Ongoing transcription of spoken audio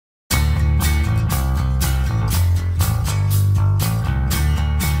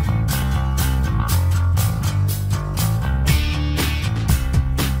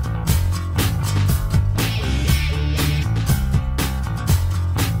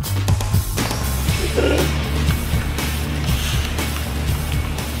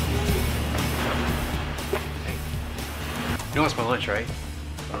know it's my lunch, right?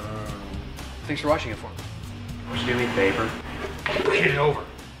 Thanks for watching it for me. Would you do me a favor? Hand it over.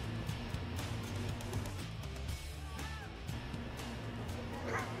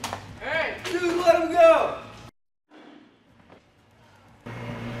 Hey, dude, let him go!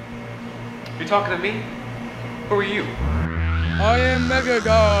 You talking to me? Who are you? I am Mega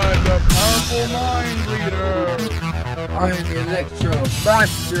God, the powerful mind reader. I am the Electro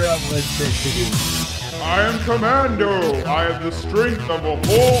Master of Electricity. I am Commando. I have the strength of a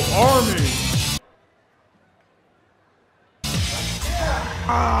whole army.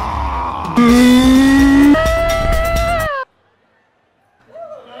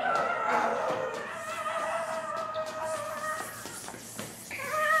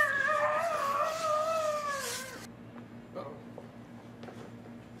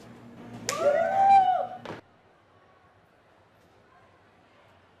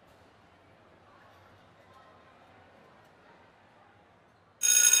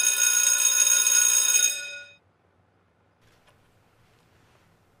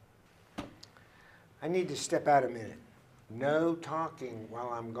 I need to step out a minute. No talking while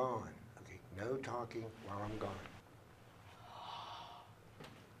I'm gone. Okay, no talking while I'm gone.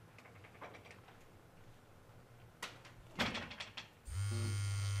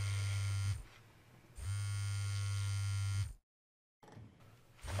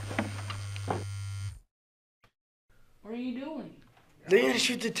 What are you doing? They're gonna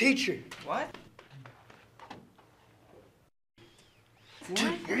shoot the teacher. What?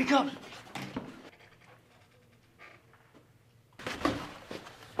 Dude, here he comes.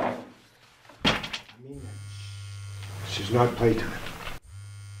 This is not playtime.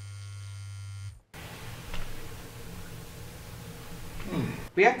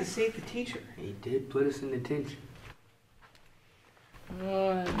 We have to save the teacher. He did put us in detention.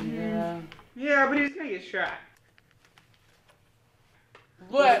 Yeah. Yeah, but he's gonna get shot.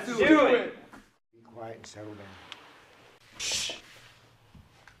 Let's do it! Be quiet and settle down. Shh.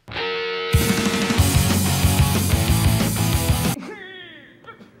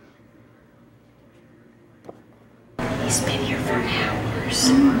 He's been here for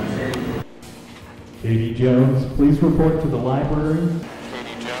hours. Katie Jones, please report to the library.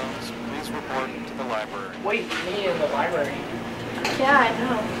 Katie Jones, please report to the library. Wait, me in the library. Yeah, I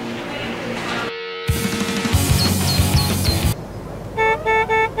know.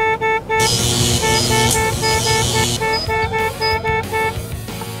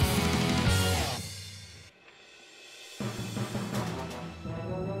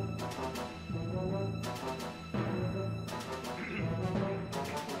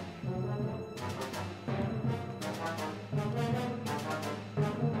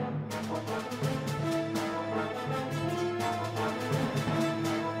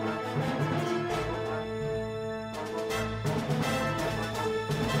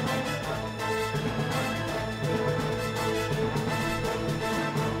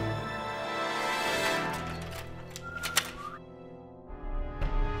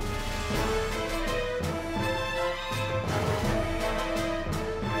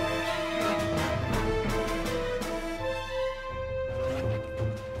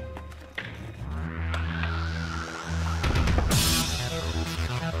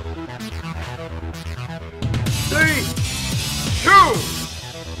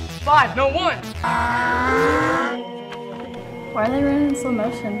 Five, no, one! Why are they running in slow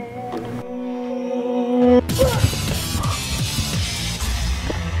motion?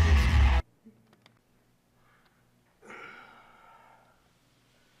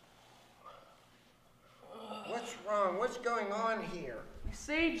 What's wrong? What's going on here? We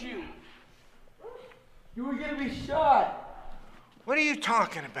saved you. You were gonna be shot. What are you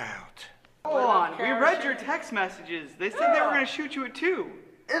talking about? Hold on, we read your text messages. They said they were gonna shoot you at 2.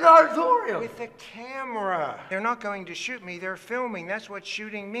 In the auditorium. With the camera. They're not going to shoot me, they're filming. That's what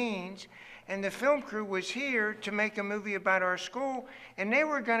shooting means. And the film crew was here to make a movie about our school, and they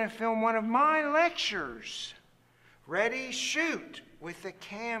were gonna film one of my lectures. Ready, shoot, with the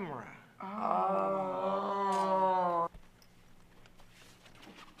camera. Oh.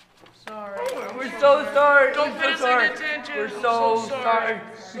 Sorry. We're so sorry. Don't We're fit us so sorry. in detention. We're so sorry.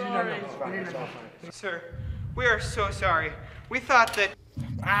 Sir, we are so sorry. We thought that...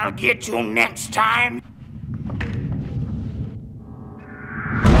 I'll get you next time.